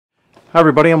Hi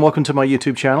everybody and welcome to my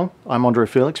YouTube channel. I'm Andre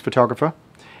Felix, photographer,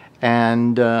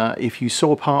 and if you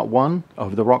saw part 1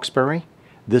 of the Roxbury,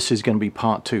 this is going to be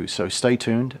part 2, so stay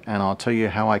tuned and I'll tell you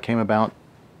how I came about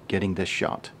getting this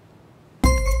shot.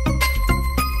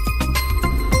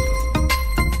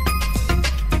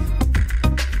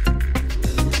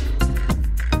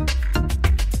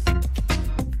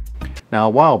 Now, a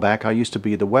while back I used to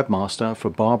be the webmaster for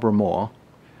Barbara Moore,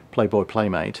 Playboy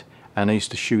Playmate, and I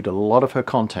used to shoot a lot of her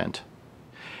content.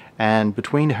 And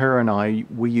between her and I,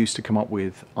 we used to come up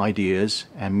with ideas,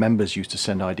 and members used to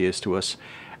send ideas to us,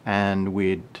 and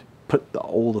we'd put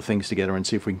all the things together and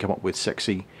see if we can come up with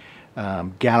sexy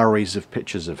galleries of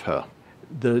pictures of her.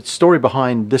 The story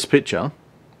behind this picture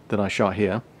that I shot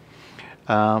here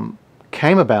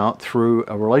came about through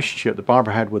a relationship that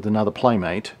Barbara had with another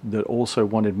playmate that also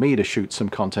wanted me to shoot some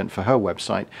content for her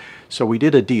website. So we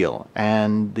did a deal,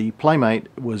 and the playmate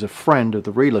was a friend of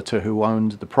the realtor who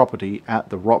owned the property at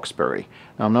the Roxbury.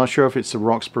 Now, I'm not sure if it's the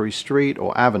Roxbury Street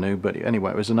or Avenue, but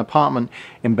anyway, it was an apartment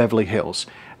in Beverly Hills.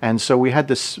 And so we had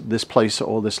this place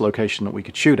or this location that we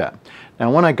could shoot at. Now,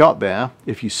 when I got there,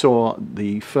 if you saw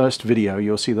the first video,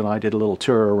 you'll see that I did a little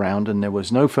tour around, and there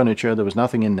was no furniture, there was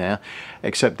nothing in there,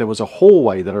 except there was a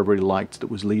hallway that I really liked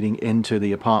that was leading into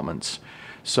the apartments.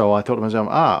 So I thought to myself,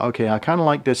 okay, I kind of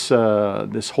like this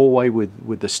this hallway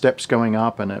with the steps going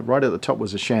up, and right at the top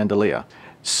was a chandelier.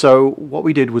 So what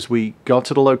we did was we got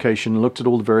to the location, looked at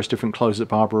all the various different clothes that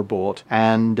Barbara bought,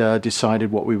 and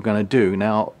decided what we were going to do.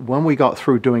 Now, when we got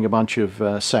through doing a bunch of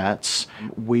sats,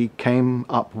 we came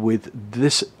up with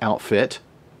this outfit.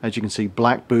 As you can see,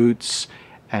 black boots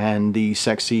and the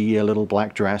sexy little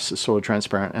black dress, sort of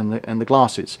transparent, and the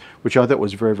glasses, which I thought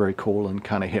was very, very cool and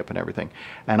kind of hip and everything.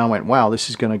 And I went, wow, this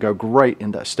is going to go great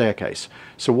in that staircase.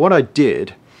 So what I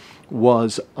did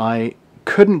was I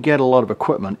couldn't get a lot of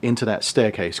equipment into that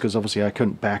staircase because obviously I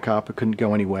couldn't back up, I couldn't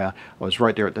go anywhere. I was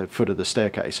right there at the foot of the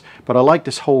staircase. But I like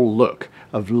this whole look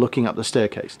of looking up the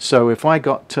staircase. So if I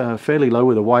got fairly low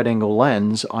with a wide angle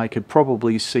lens, I could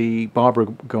probably see Barbara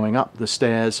going up the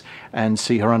stairs and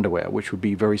see her underwear, which would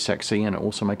be very sexy and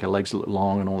also make her legs look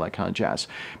long and all that kind of jazz.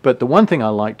 But the one thing I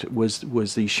liked was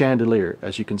the chandelier.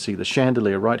 As you can see, the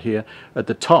chandelier right here at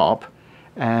the top.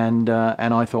 And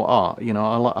I thought, you know,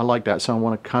 I like that, so I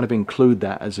want to kind of include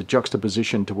that as a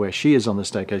juxtaposition to where she is on the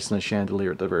staircase and the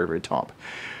chandelier at the very, very top.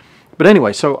 But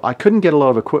anyway, so I couldn't get a lot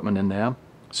of equipment in there.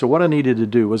 So what I needed to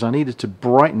do was I needed to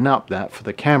brighten up that for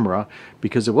the camera,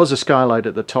 because there was a skylight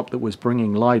at the top that was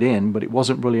bringing light in, but it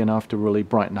wasn't really enough to really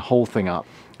brighten the whole thing up.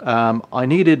 I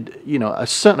needed, you know, a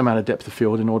certain amount of depth of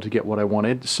field in order to get what I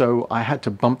wanted, so I had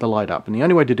to bump the light up, and the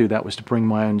only way to do that was to bring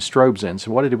my own strobes in.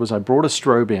 So what I did was I brought a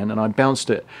strobe in and I bounced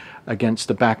it against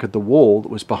the back of the wall that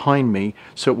was behind me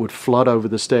so it would flood over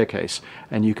the staircase.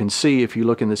 And you can see, if you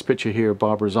look in this picture here of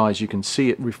Barbara's eyes, you can see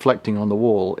it reflecting on the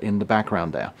wall in the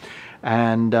background there.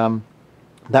 And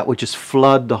that would just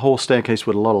flood the whole staircase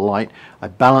with a lot of light. I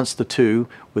balanced the two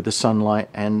with the sunlight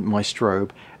and my strobe,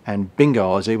 and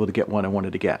bingo, I was able to get what I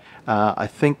wanted to get. I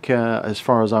think as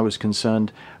far as I was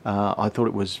concerned, I thought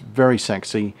it was very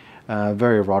sexy,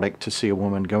 very erotic to see a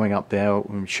woman going up there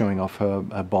and showing off her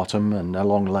bottom and her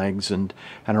long legs and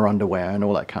her underwear and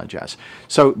all that kind of jazz.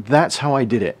 So that's how I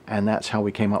did it, and that's how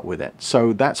we came up with it.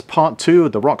 So that's part 2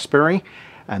 of the Roxbury,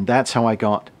 and that's how I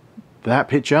got that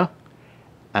picture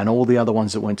and all the other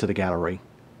ones that went to the gallery.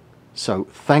 So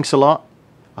thanks a lot.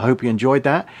 I hope you enjoyed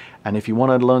that, and if you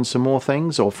want to learn some more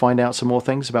things or find out some more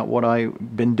things about what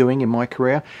I've been doing in my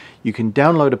career, you can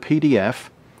download a PDF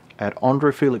at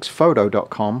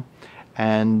andrefelixphoto.com,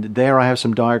 and there I have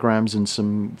some diagrams and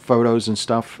some photos and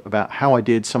stuff about how I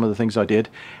did some of the things I did,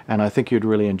 and I think you'd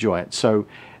really enjoy it. So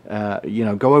you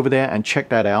know, go over there and check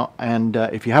that out. And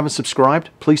if you haven't subscribed,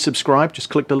 please subscribe. Just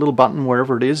click the little button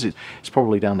wherever it is. It's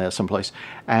probably down there someplace.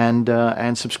 And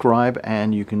subscribe,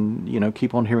 and you can, you know,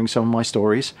 keep on hearing some of my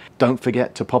stories. Don't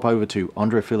forget to pop over to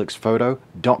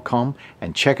andrefelixphoto.com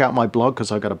and check out my blog,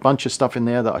 because I've got a bunch of stuff in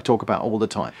there that I talk about all the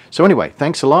time. So anyway,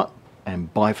 thanks a lot,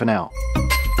 and bye for now.